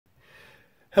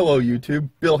Hello YouTube,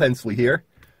 Bill Hensley here.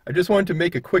 I just wanted to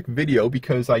make a quick video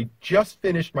because I just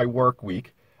finished my work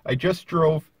week. I just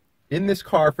drove in this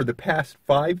car for the past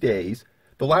 5 days.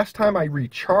 The last time I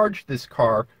recharged this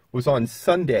car was on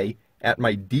Sunday at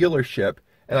my dealership,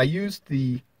 and I used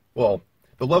the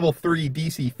level 3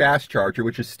 DC fast charger,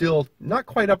 which is still not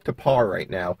quite up to par right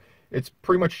now. It's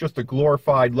pretty much just a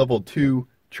glorified level 2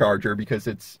 charger because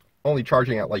it's only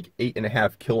charging at like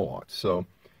 8.5 kilowatts. So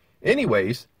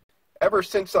anyways, ever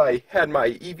since I had my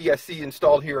EVSE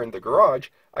installed here in the garage,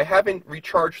 I haven't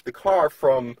recharged the car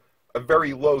from a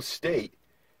very low state.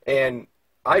 And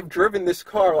I've driven this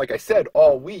car, like I said,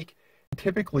 all week.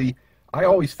 Typically, I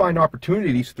always find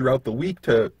opportunities throughout the week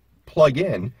to plug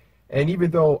in. And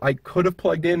even though I could have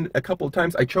plugged in a couple of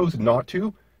times, I chose not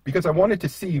to because I wanted to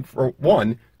see, for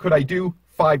one, could I do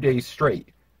 5 days straight?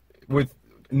 With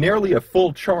nearly a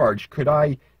full charge, could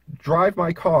I drive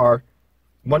my car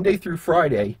Monday through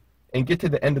Friday and get to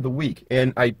the end of the week?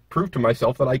 And I proved to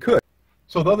myself that I could.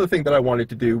 So the other thing that I wanted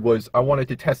to do was I wanted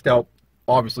to test out,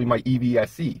 obviously, my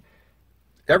EVSE.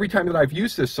 Every time that I've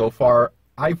used this so far,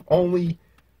 I've only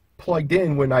plugged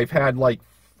in when I've had like,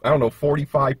 I don't know,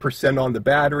 45% on the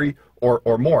battery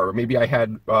or more. Maybe I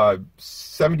had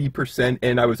 70%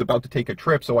 and I was about to take a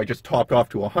trip, so I just topped off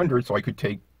to 100 so I could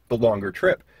take the longer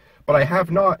trip. But I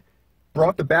have not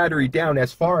brought the battery down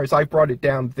as far as I brought it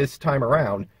down this time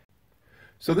around.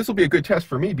 So this will be a good test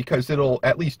for me because it'll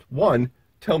at least, one,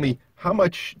 tell me how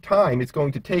much time it's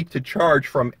going to take to charge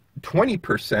from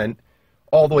 20%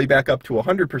 all the way back up to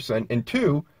 100%, and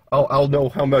two, I'll know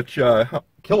how much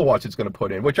kilowatts it's going to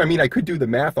put in, which, I mean, I could do the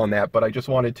math on that, but I just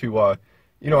wanted to, I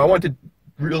wanted to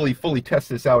really fully test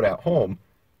this out at home.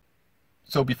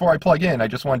 So before I plug in, I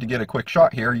just wanted to get a quick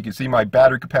shot here. You can see my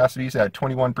battery capacity is at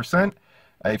 21%.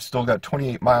 I've still got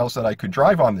 28 miles that I could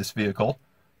drive on this vehicle.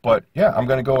 But yeah, I'm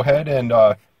going to go ahead and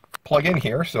plug in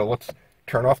here. So let's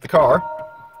turn off the car.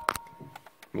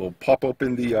 We'll pop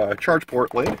open the charge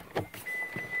port lid.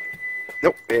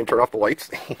 Nope, and turn off the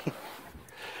lights.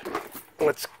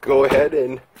 Let's go ahead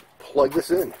and plug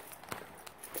this in.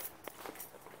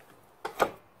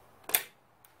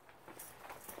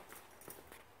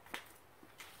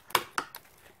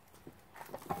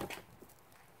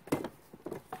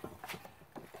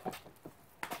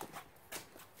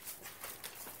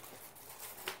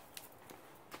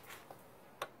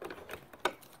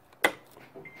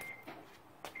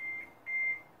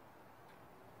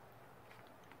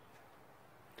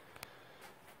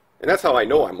 And that's how I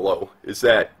know I'm low, is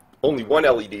that only one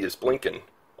LED is blinking.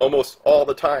 Almost all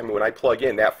the time when I plug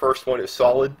in, that first one is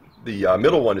solid, the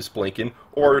middle one is blinking,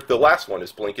 or the last one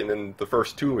is blinking and the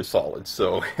first two is solid.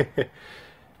 So, and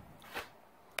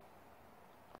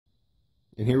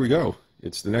here we go.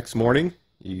 It's the next morning.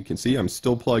 You can see I'm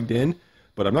still plugged in,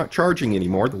 but I'm not charging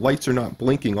anymore. The lights are not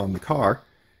blinking on the car.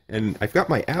 And I've got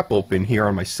my app open here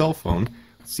on my cell phone.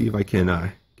 Let's see if I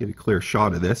can get a clear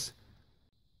shot of this.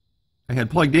 I had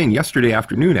plugged in yesterday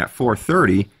afternoon at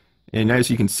 4:30, and as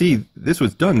you can see, this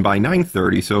was done by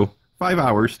 9:30, so 5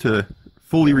 hours to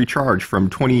fully recharge from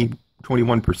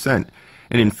 21%.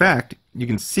 And in fact, you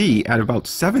can see at about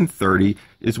 7:30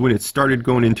 is when it started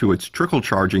going into its trickle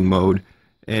charging mode,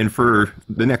 and for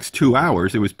the next 2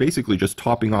 hours, it was basically just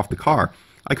topping off the car.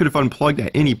 I could have unplugged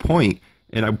at any point,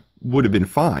 and I would have been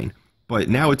fine. But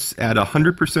now it's at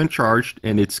 100% charged,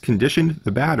 and it's conditioned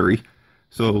the battery.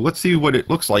 So let's see what it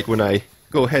looks like when I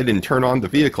go ahead and turn on the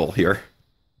vehicle here.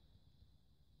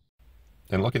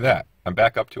 And look at that. I'm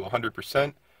back up to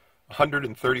 100%,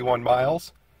 131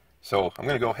 miles. So I'm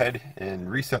going to go ahead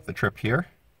and reset the trip here,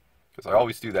 because I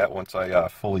always do that once I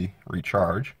fully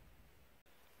recharge.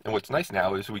 And what's nice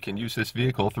now is we can use this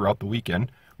vehicle throughout the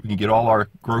weekend. We can get all our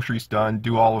groceries done,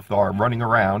 do all of our running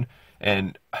around,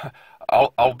 and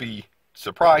I'll be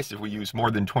surprised if we use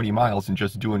more than 20 miles in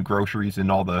just doing groceries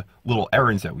and all the little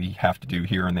errands that we have to do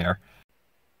here and there.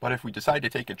 But if we decide to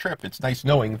take a trip, it's nice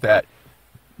knowing that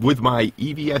with my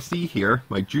EVSE here,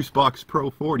 my JuiceBox Pro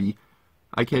 40,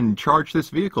 I can charge this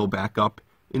vehicle back up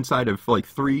inside of like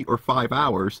 3 or 5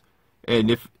 hours.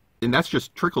 And that's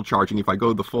just trickle charging if I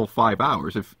go the full 5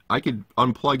 hours. If I could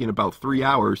unplug in about 3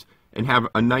 hours and have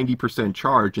a 90%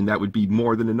 charge, and that would be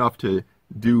more than enough to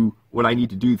do what I need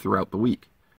to do throughout the week.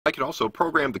 I could also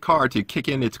program the car to kick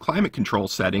in its climate control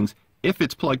settings if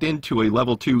it's plugged into a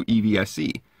level 2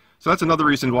 EVSE. So that's another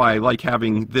reason why I like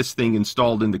having this thing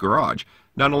installed in the garage.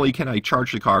 Not only can I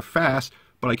charge the car fast,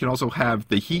 but I can also have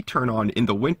the heat turn on in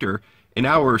the winter an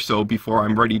hour or so before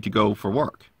I'm ready to go for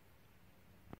work.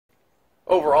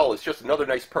 Overall, it's just another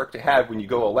nice perk to have when you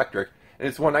go electric, and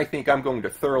it's one I think I'm going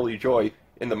to thoroughly enjoy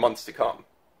in the months to come.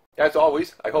 As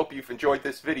always, I hope you've enjoyed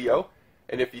this video.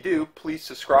 And if you do, please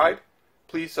subscribe.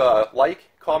 Please like,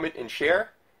 comment, and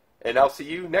share. And I'll see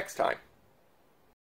you next time.